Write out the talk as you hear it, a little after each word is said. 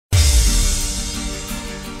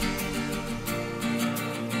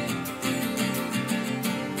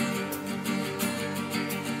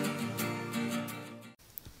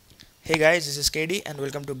Hey guys, this is KD and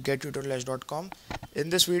welcome to gettutorials.com. In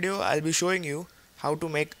this video, I'll be showing you how to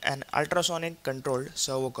make an ultrasonic controlled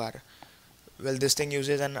servo car. Well, this thing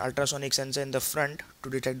uses an ultrasonic sensor in the front to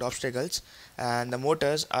detect obstacles, and the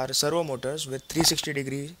motors are servo motors with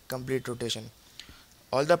 360-degree complete rotation.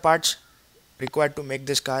 All the parts required to make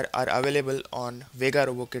this car are available on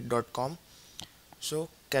vegarobokit.com. So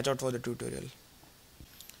catch out for the tutorial.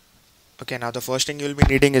 Okay, now the first thing you'll be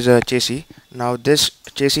needing is a chassis. Now this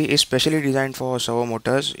chassis is specially designed for servo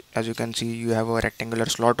motors. As you can see, you have a rectangular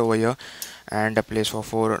slot over here and a place for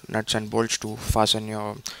 4 nuts and bolts to fasten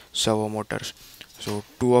your servo motors. So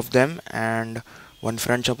two of them and one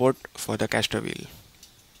front support for the caster wheel.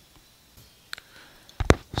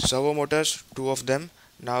 Servo motors, two of them.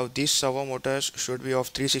 Now these servo motors should be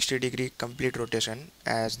of 360-degree complete rotation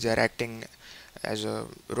as they are acting as a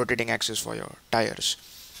rotating axis for your tires.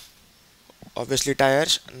 Obviously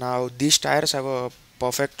tires. Now these tires have a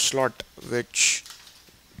perfect slot which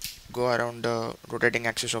go around the rotating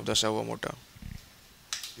axis of the servo motor.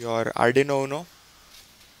 Your Arduino Uno,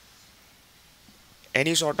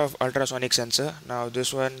 any sort of ultrasonic sensor. Now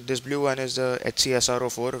this blue one is the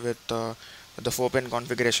HCSRO4 with the 4-pin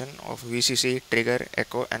configuration of VCC, trigger,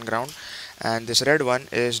 echo and ground, and this red one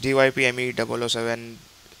is DYPME007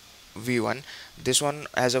 V1. This one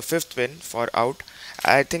has a 5th pin for out.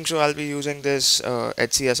 I think so I'll be using this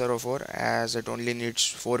HCSRO4 as it only needs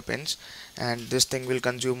 4 pins, and this thing will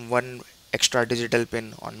consume one extra digital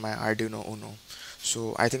pin on my Arduino Uno.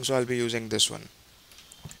 So I think so I'll be using this one.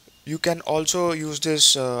 You can also use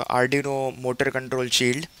this Arduino motor control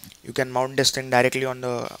shield. You can mount this thing directly on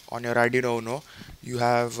your Arduino Uno. You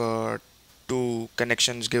have two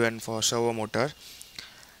connections given for servo motor,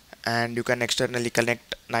 and you can externally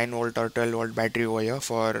connect 9 volt or 12 volt battery over here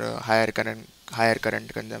for higher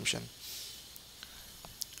current consumption.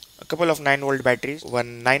 A couple of 9 volt batteries,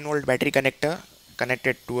 one 9 volt battery connector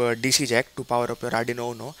connected to a DC jack to power up your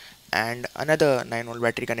Arduino Uno, and another 9 volt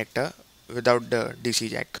battery connector without the DC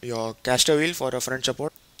jack. Your caster wheel for a front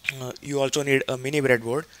support. You also need a mini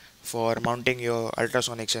breadboard for mounting your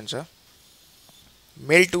ultrasonic sensor.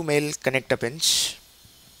 Male to male connector pins.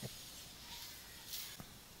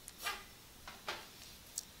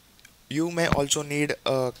 You may also need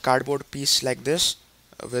a cardboard piece like this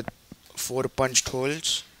with 4 punched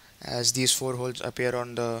holes, as these 4 holes appear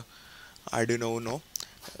on the Arduino Uno.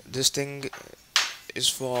 This thing is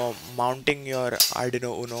for mounting your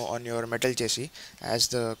Arduino Uno on your metal chassis, as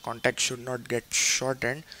the contact should not get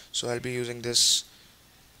shortened, so I'll be using this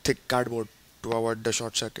thick cardboard to avoid the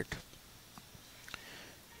short circuit.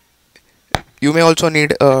 You may also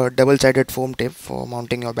need a double-sided foam tape for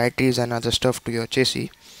mounting your batteries and other stuff to your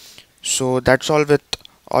chassis. So that's all with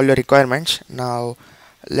all your requirements. Now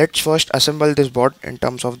let's first assemble this board in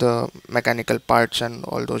terms of the mechanical parts and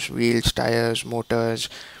all those wheels, tires, motors.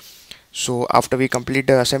 So after we complete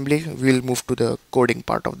the assembly, we'll move to the coding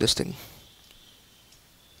part of this thing.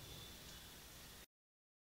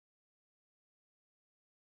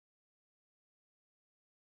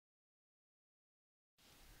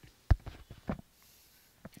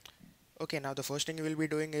 Okay, now the first thing you will be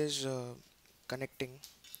doing is connecting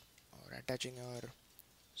or attaching our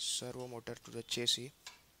servo motor to the chassis.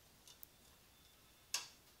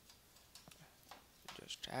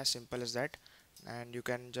 Just as simple as that, and you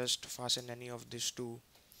can just fasten any of these two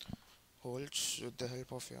holes with the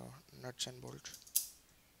help of your nuts and bolts.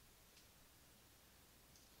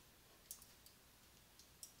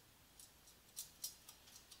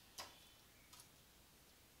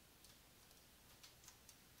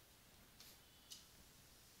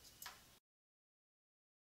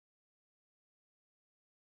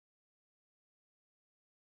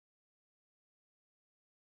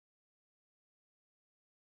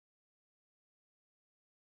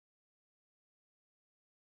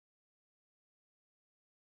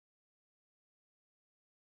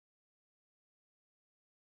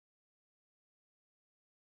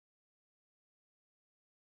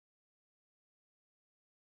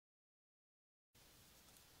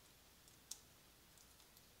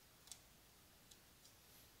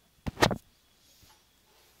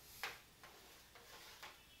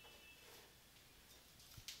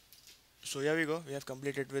 So here we go, we have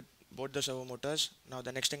completed with both the servo motors. Now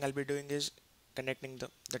the next thing I'll be doing is connecting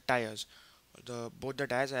the tires, both the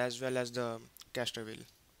tires as well as the caster wheel.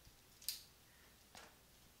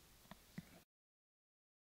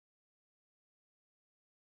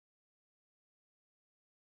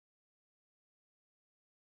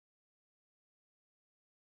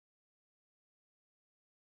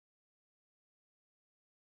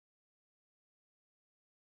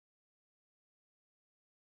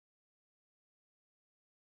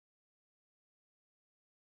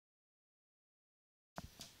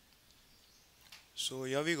 So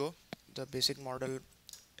here we go, the basic model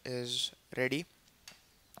is ready.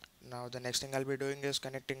 Now the next thing I'll be doing is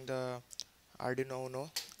connecting the Arduino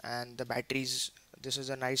Uno and the batteries. This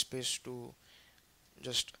is a nice space to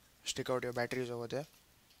just stick out your batteries over there.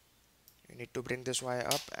 You need to bring this wire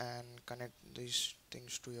up and connect these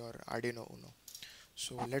things to your Arduino Uno.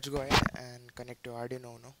 So let's go ahead and connect your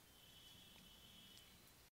Arduino Uno.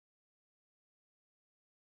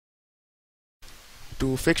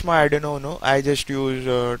 To fix my Arduino Uno, I just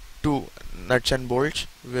use two nuts and bolts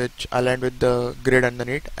which aligned with the grid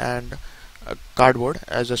underneath and cardboard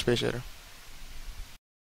as a spacer.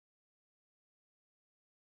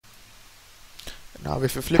 Now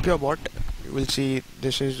if you flip your board, you will see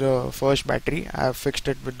this is the first battery. I have fixed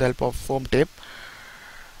it with the help of foam tape.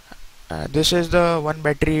 This is the one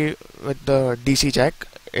battery with the DC jack.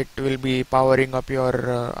 It will be powering up your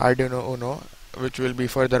Arduino Uno, which will be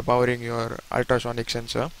further powering your ultrasonic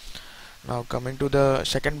sensor. Now coming to the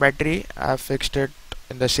second battery, I have fixed it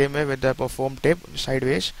in the same way with the help of foam tape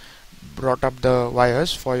sideways, brought up the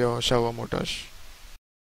wires for your servo motors.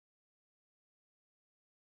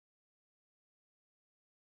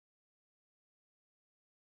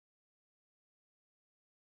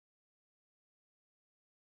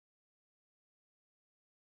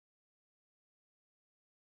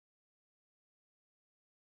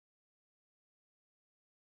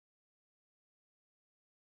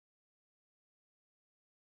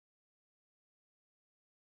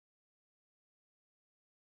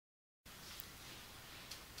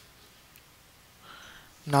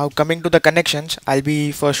 Now coming to the connections, I'll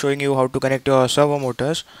be first showing you how to connect your servo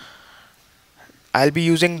motors. I'll be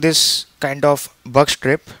using this kind of buck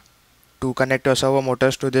strip to connect your servo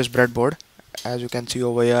motors to this breadboard. As you can see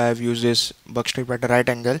over here, I've used this buck strip at a right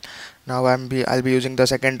angle. Now I'll be using the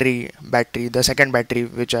secondary battery, the second battery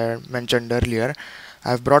which I mentioned earlier.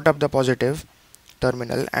 I've brought up the positive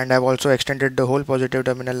terminal and I've also extended the whole positive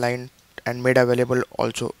terminal line and made available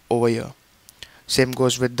also over here. Same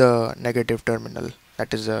goes with the negative terminal,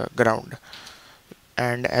 that is the ground.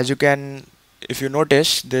 And as you can, if you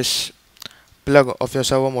notice this plug of your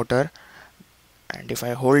servo motor, and if I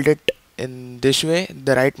hold it in this way,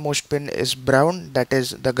 the rightmost pin is brown, that is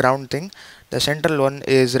the ground thing. The central one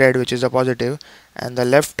is red, which is the positive, and the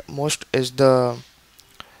leftmost is the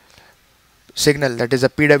signal, that is the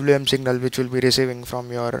PWM signal, which will be receiving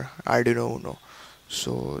from your Arduino Uno.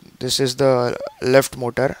 So this is the left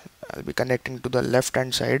motor. I'll be connecting to the left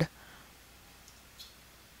hand side.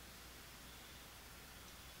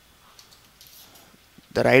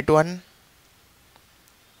 The right one.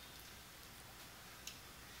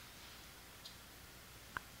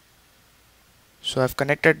 So I've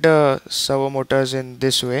connected the servo motors in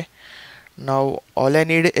this way. Now all I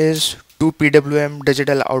need is two PWM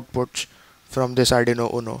digital outputs from this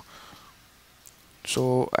Arduino Uno.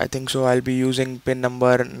 So I think so I'll be using pin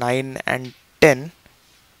number 9 and 10.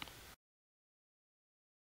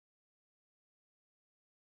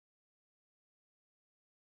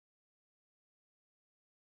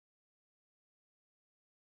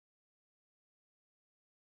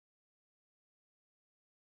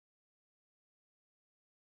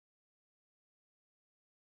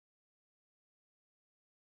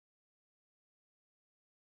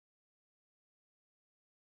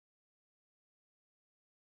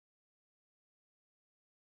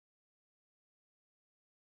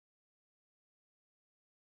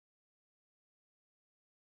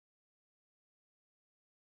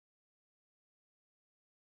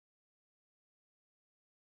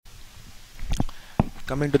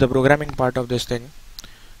 Coming to the programming part of this thing.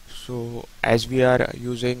 So as we are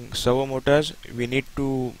using servo motors, we need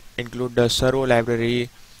to include the servo library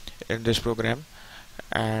in this program.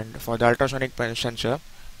 And for the ultrasonic sensor,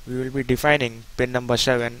 we will be defining pin number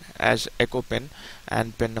 7 as echo pin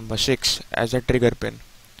and pin number 6 as a trigger pin.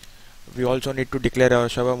 We also need to declare our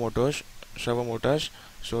servo motors.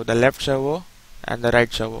 So the left servo and the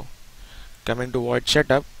right servo. Coming to void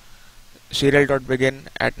setup, serial dot begin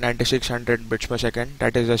at 9600 bits per second.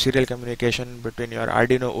 That is the serial communication between your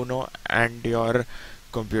Arduino Uno and your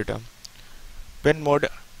computer. Pin mode,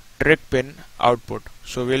 trick pin output.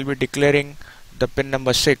 So we'll be declaring the pin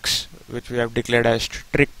number 6, which we have declared as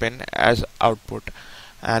trick pin, as output,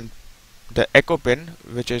 and the echo pin,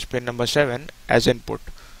 which is pin number 7, as input.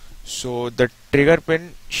 So the trigger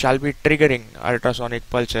pin shall be triggering ultrasonic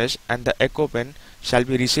pulses and the echo pin shall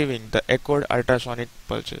be receiving the echoed ultrasonic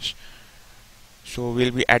pulses. So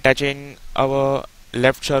we'll be attaching our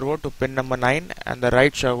left servo to pin number 9 and the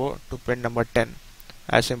right servo to pin number 10.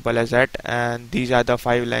 As simple as that, and these are the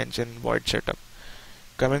 5 lines in void setup.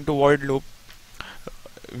 Coming to void loop,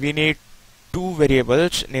 we need two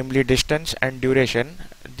variables, namely distance and duration.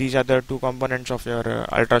 These are the two components of your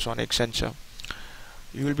ultrasonic sensor.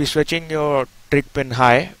 You will be switching your trig pin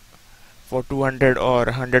high for 200 or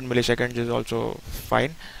 100 milliseconds is also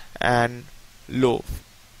fine, and low.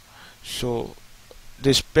 So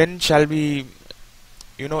this pin shall be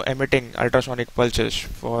emitting ultrasonic pulses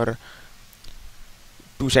for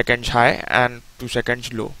 2 seconds high and 2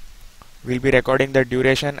 seconds low. We'll be recording the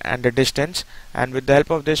duration and the distance, and with the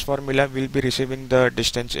help of this formula we'll be receiving the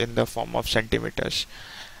distance in the form of centimeters,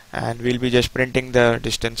 and we'll be just printing the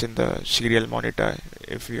distance in the serial monitor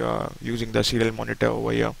if you are using the serial monitor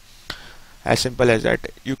over here. As simple as that.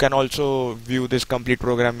 You can also view this complete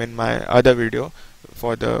program in my other video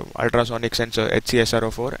for the ultrasonic sensor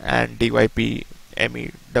HCSRO4 and DYP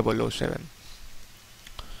ME007.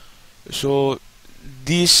 So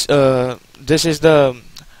this is the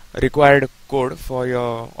required code for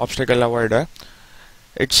your obstacle avoider.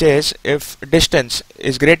 It says if distance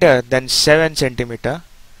is greater than 7 centimeter,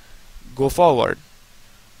 go forward.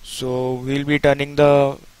 So we'll be turning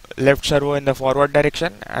the left servo in the forward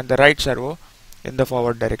direction and the right servo in the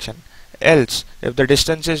forward direction. Else, if the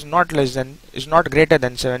distance is not greater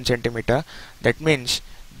than 7 centimeter, that means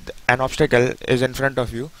an obstacle is in front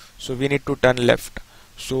of you, so we need to turn left.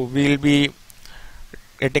 So we'll be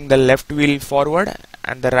getting the left wheel forward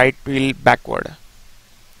and the right wheel backward.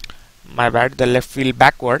 My bad, the left wheel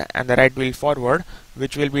backward and the right wheel forward,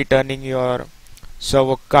 which will be turning your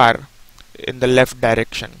servo car in the left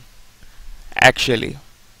direction axially.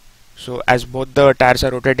 So as both the tires are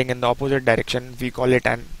rotating in the opposite direction, we call it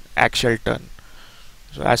an axial turn.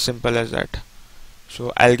 So as simple as that.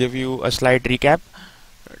 So I'll give you a slight recap,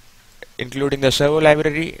 including the servo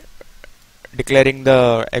library, declaring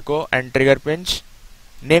the echo and trigger pins,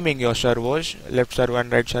 naming your servos, left servo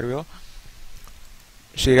and right servo,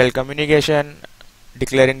 serial communication,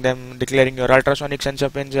 declaring your ultrasonic sensor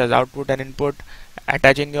pins as output and input,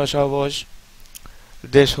 attaching your servos.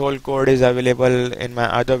 This whole code is available in my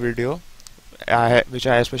other video, which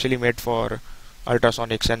I especially made for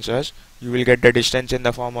ultrasonic sensors. You will get the distance in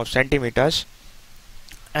the form of centimeters,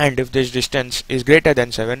 and if this distance is greater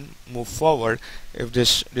than 7, move forward. If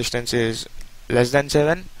this distance is less than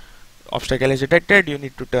 7, obstacle is detected, you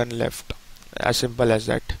need to turn left. As simple as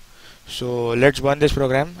that. So let's run this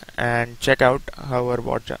program and check out how our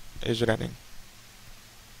bot is running.